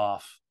formatting was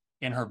off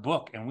in her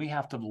book, and we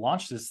have to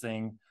launch this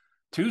thing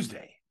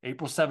Tuesday,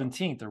 April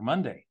 17th or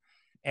Monday.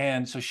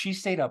 And so she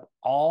stayed up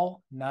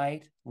all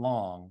night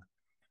long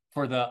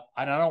for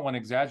I don't want to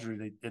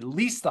exaggerate, at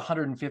least the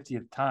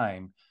 150th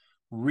time,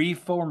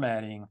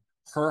 reformatting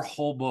her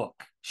whole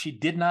book. She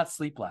did not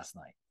sleep last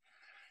night.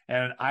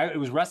 And it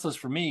was restless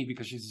for me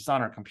because she's just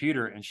on her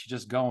computer and she's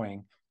just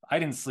going. I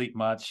didn't sleep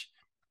much.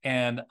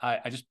 And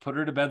I just put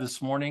her to bed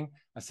this morning.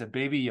 I said,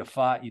 baby, you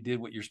fought. You did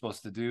what you're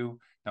supposed to do.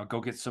 Now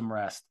go get some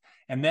rest.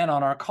 And then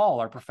on our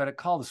prophetic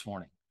call this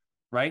morning,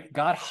 right?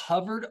 God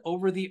hovered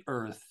over the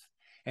earth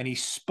and he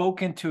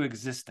spoke into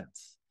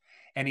existence.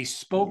 And he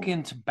spoke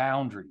into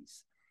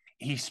boundaries.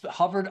 He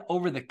hovered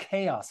over the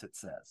chaos, it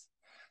says.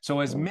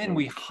 So as men,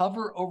 we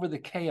hover over the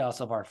chaos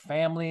of our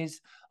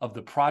families, of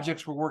the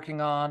projects we're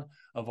working on,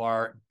 of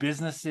our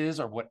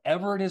businesses, or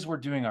whatever it is we're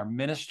doing, our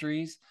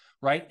ministries,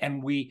 right?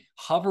 And we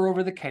hover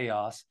over the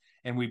chaos,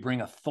 and we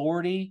bring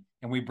authority,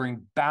 and we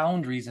bring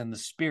boundaries in the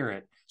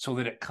spirit so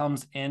that it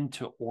comes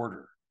into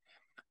order.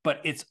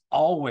 But it's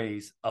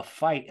always a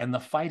fight, and the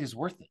fight is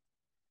worth it.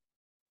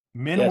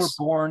 Men were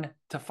born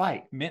to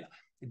fight.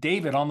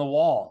 David on the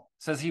wall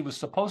says he was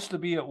supposed to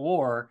be at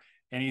war,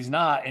 and he's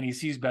not, and he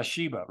sees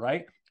Bathsheba,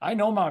 right? I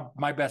know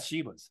my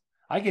Bathshebas.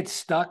 I get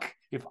stuck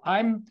if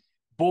I'm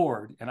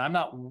bored and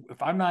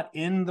if I'm not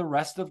in the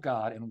rest of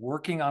God and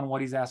working on what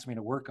he's asked me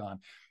to work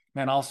on,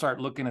 man, I'll start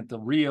looking at the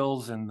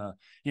reels and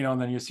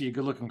and then you see a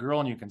good looking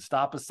girl and you can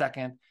stop a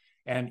second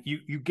and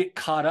you get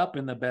caught up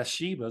in the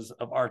Bathshebas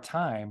of our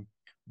time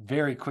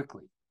very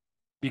quickly,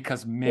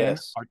 because men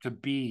are to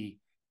be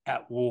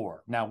at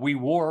war. Now we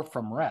war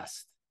from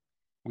rest.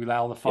 We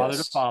allow the Father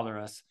to father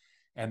us,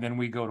 and then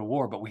we go to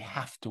war, but we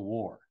have to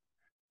war.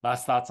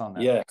 Last thoughts on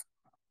that? Yeah.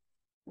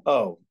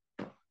 Oh,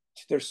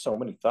 there's so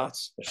many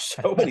thoughts.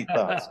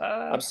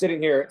 I'm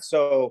sitting here.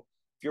 So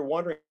if you're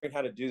wondering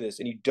how to do this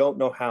and you don't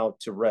know how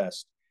to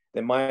rest,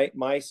 then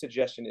my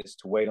suggestion is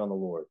to wait on the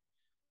Lord.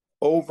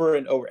 Over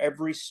and over,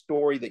 every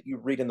story that you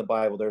read in the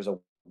Bible, there's a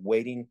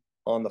waiting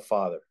on the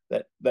Father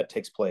that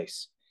takes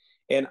place.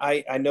 And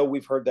I know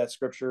we've heard that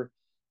scripture.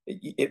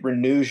 It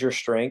renews your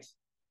strength.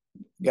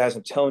 Guys,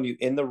 I'm telling you,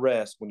 in the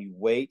rest, when you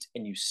wait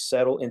and you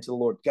settle into the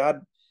Lord, God,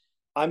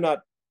 I'm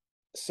not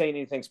saying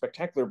anything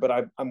spectacular,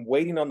 but I'm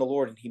waiting on the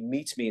Lord, and he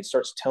meets me and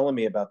starts telling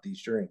me about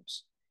these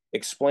dreams,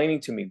 explaining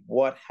to me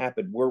what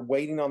happened. We're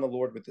waiting on the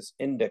Lord with this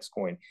index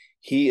coin.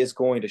 He is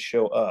going to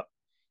show up.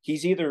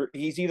 He's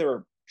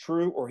either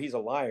true or he's a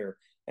liar.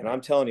 And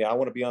I'm telling you, I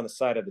want to be on the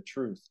side of the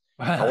truth.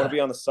 I want to be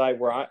on the side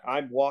where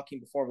I'm walking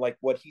before him, like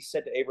what he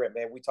said to Abraham.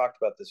 Man, we talked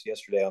about this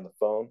yesterday on the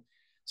phone.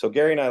 So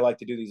Gary and I like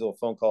to do these little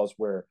phone calls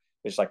where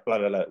it's like blah,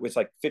 blah, blah. It's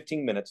like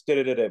 15 minutes.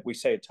 We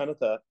say a ton of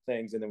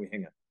things and then we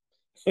hang up.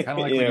 Kind of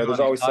like there's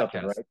always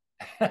something,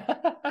 right?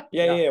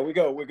 Yeah. We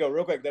go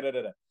real quick.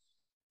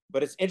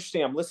 But it's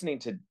interesting. I'm listening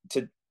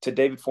to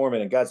David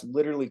Foreman, and God's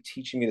literally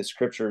teaching me the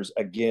scriptures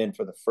again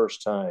for the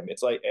first time.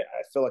 It's like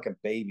I feel like a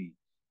baby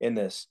in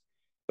this.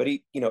 But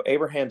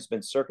Abraham's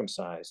been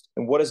circumcised.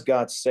 And what does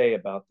God say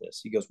about this?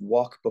 He goes,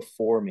 walk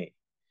before me.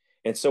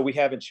 And so we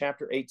have in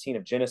chapter 18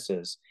 of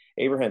Genesis,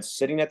 Abraham's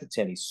sitting at the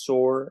tent. He's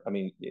sore. I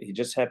mean, he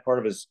just had part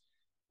of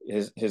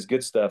his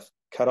good stuff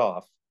cut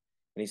off.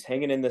 And he's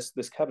hanging in this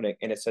covenant.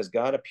 And it says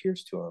God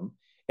appears to him.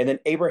 And then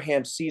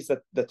Abraham sees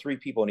the three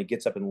people, and he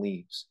gets up and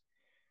leaves.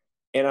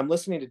 And I'm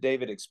listening to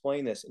David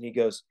explain this. And he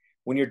goes,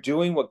 when you're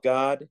doing what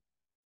God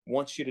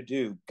wants you to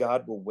do,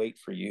 God will wait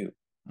for you.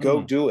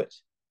 Go do it.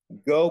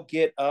 Go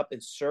get up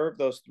and serve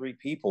those three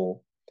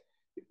people,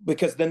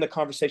 because then the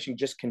conversation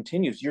just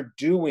continues. You're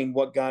doing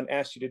what God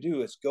asked you to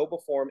do, is go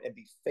before him and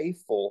be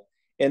faithful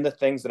in the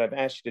things that I've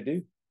asked you to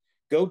do.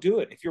 Go do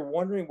it. If you're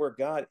wondering where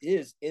God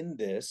is in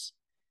this,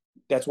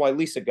 that's why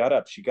Lisa got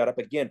up. She got up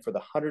again for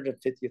the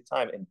 150th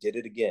time and did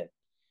it again.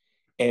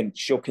 And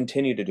she'll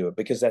continue to do it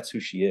because that's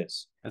who she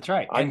is. That's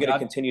right. I'm going to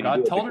continue to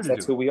do it because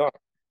that's who we are.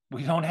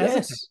 We don't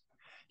hesitate. Yes.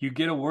 You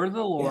get a word of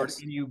the Lord,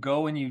 and you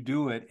go and you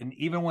do it. And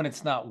even when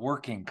it's not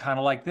working, kind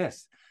of like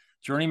this,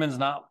 Journeyman's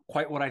not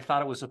quite what I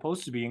thought it was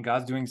supposed to be, and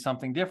God's doing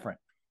something different.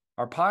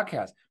 Our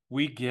podcast,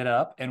 we get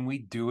up and we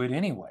do it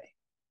anyway,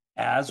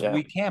 as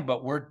we can,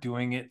 but we're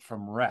doing it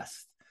from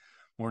rest.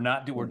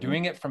 We're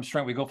doing it from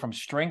strength. We go from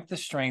strength to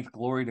strength,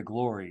 glory to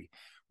glory.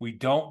 We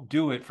don't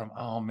do it from,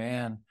 oh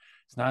man,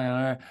 it's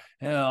not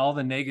all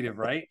the negative,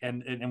 right?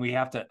 And we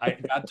have to.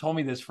 God told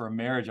me this for a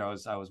marriage. I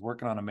was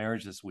working on a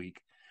marriage this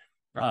week.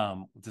 A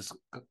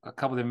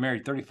couple of them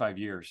married 35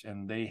 years,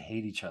 and they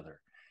hate each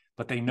other,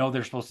 but they know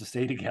they're supposed to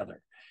stay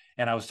together.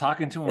 And I was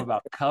talking to them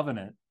about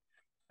covenant,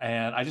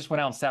 and I just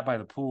went out and sat by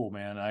the pool,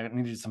 man. I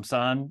needed some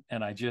sun,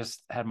 and I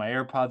just had my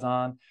AirPods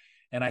on,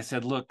 and I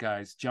said, look,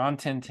 guys, John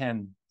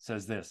 10:10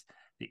 says this: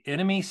 the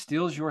enemy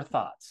steals your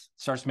thoughts,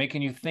 starts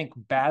making you think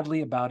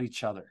badly about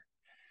each other.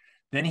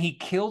 Then he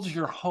kills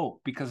your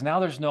hope, because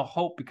now there's no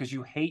hope because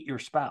you hate your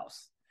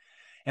spouse.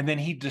 And then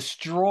he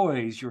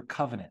destroys your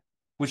covenant,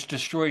 which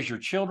destroys your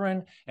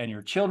children and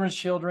your children's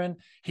children.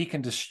 He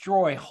can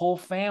destroy whole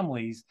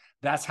families.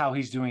 That's how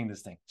he's doing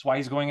this thing. That's why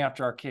he's going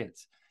after our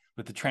kids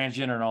with the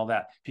transgender and all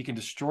that. If he can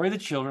destroy the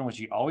children, which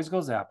he always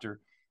goes after,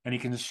 and he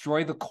can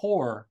destroy the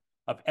core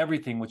of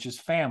everything, which is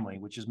family,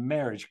 which is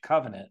marriage,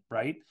 covenant,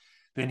 right?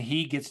 Then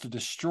he gets to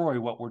destroy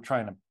what we're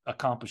trying to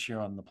accomplish here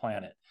on the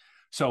planet.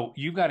 So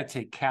you've got to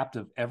take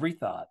captive every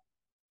thought.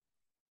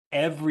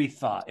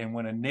 And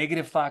when a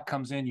negative thought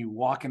comes in, you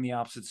walk in the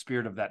opposite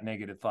spirit of that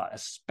negative thought,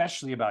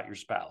 especially about your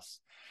spouse.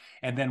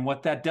 And then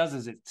what that does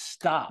is it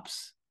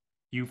stops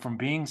you from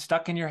being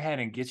stuck in your head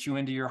and gets you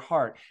into your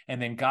heart. And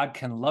then God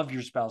can love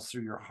your spouse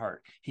through your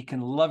heart. He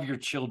can love your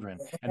children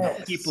and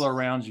the people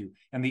around you,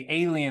 and the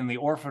alien, the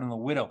orphan, and the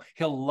widow.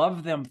 He'll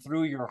love them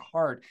through your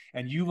heart,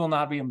 and you will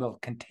not be able to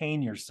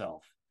contain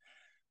yourself,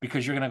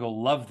 because you're going to go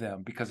love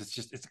them, because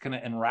it's going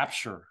to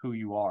enrapture who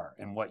you are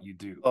and what you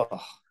do.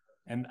 Oh.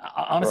 And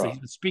honestly, he's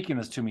been speaking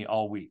this to me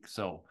all week.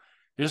 So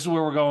this is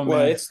where we're going.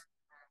 Well,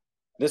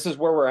 this is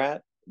where we're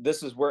at.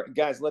 This is where,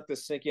 guys, let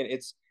this sink in.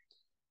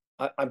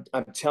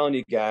 I'm telling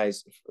you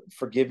guys,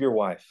 forgive your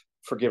wife,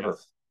 forgive her,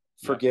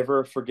 forgive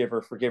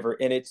her.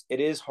 And it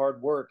is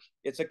hard work.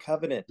 It's a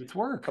covenant. It's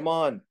work. Come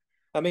on.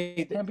 I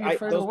mean, those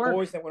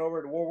boys that went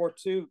over to World War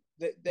II,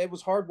 that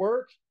was hard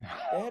work.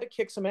 They had to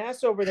kick some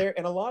ass over there.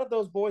 And a lot of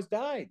those boys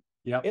died.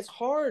 Yeah, it's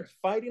hard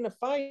fighting a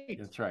fight.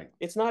 That's right.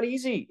 It's not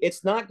easy.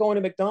 It's not going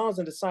to McDonald's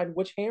and deciding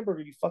which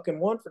hamburger you fucking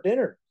want for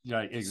dinner.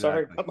 Yeah, exactly.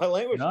 Sorry about my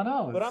language.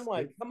 No. But I'm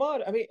like, come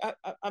on. I mean,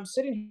 I'm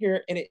sitting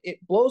here, and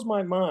it blows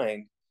my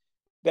mind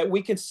that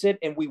we can sit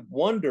and we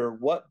wonder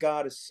what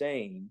God is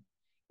saying.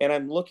 And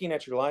I'm looking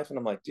at your life, and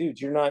I'm like, dude,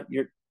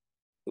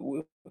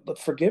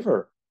 forgive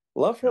her,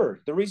 love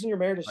her. The reason you're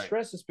married is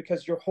stress is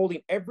because you're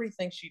holding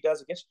everything she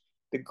does against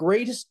you. The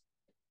greatest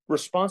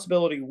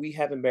responsibility we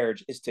have in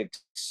marriage is to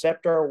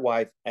accept our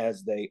wife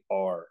as they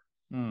are,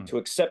 to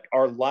accept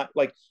our lot.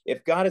 Like,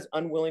 if God is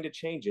unwilling to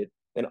change it,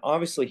 then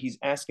obviously he's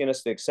asking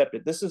us to accept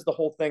it. This is the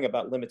whole thing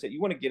about limitation.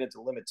 You want to get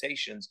into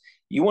limitations,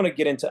 you want to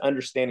get into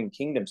understanding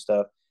kingdom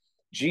stuff.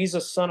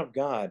 Jesus, Son of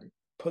God,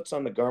 puts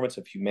on the garments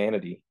of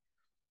humanity,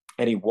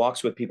 and he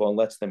walks with people and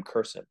lets them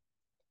curse him,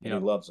 and he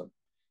loves them,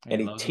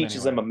 and he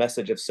teaches them a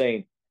message of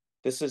saying,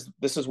 this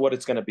is what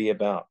it's going to be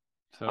about.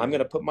 I'm going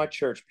to put my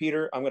church,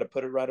 Peter, I'm going to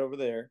put it right over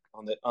there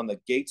on the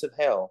gates of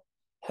hell.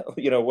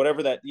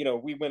 Whatever that,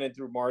 we went in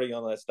through Marty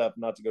on that stuff,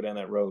 not to go down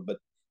that road, but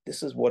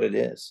this is what it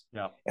is.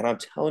 Yeah. And I'm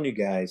telling you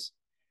guys,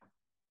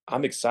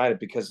 I'm excited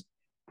because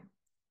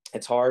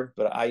it's hard,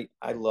 but I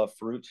love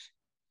fruit.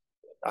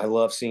 I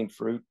love seeing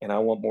fruit, and I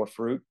want more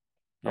fruit.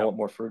 Yep. I want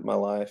more fruit in my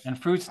life.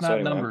 And fruit's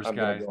not numbers,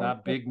 guys,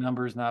 not big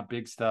numbers, not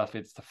big stuff.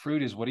 It's the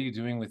fruit is, what are you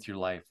doing with your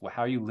life?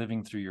 How are you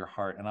living through your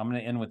heart? And I'm going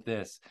to end with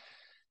this.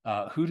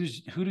 Who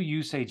do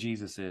you say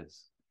Jesus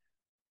is?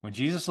 When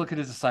Jesus looked at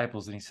his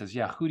disciples and he says,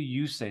 yeah, who do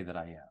you say that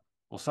I am?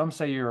 Well, some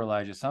say you're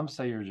Elijah, some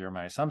say you're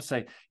Jeremiah, some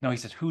say, no, he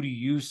says, who do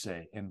you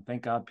say? And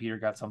thank God Peter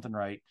got something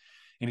right.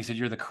 And he said,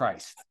 you're the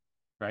Christ,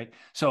 right?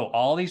 So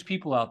all these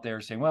people out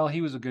there saying, well,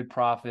 he was a good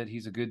prophet,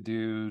 he's a good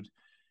dude.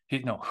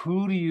 No,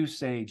 who do you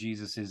say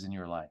Jesus is in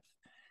your life?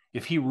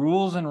 If he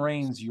rules and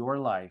reigns your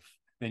life,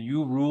 then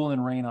you rule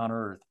and reign on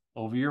earth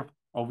over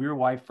your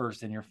wife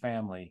first and your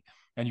family,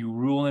 and you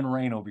rule and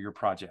reign over your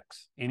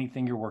projects,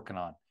 anything you're working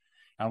on.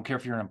 I don't care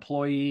if you're an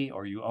employee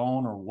or you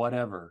own or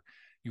whatever,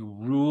 you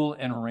rule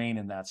and reign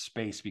in that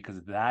space because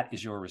that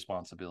is your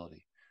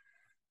responsibility.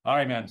 All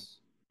right, man.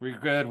 We're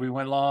good. We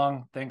went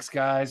long. Thanks,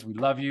 guys. We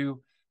love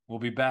you. We'll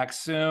be back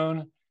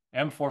soon.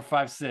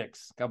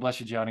 M456. God bless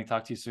you, Johnny.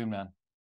 Talk to you soon, man.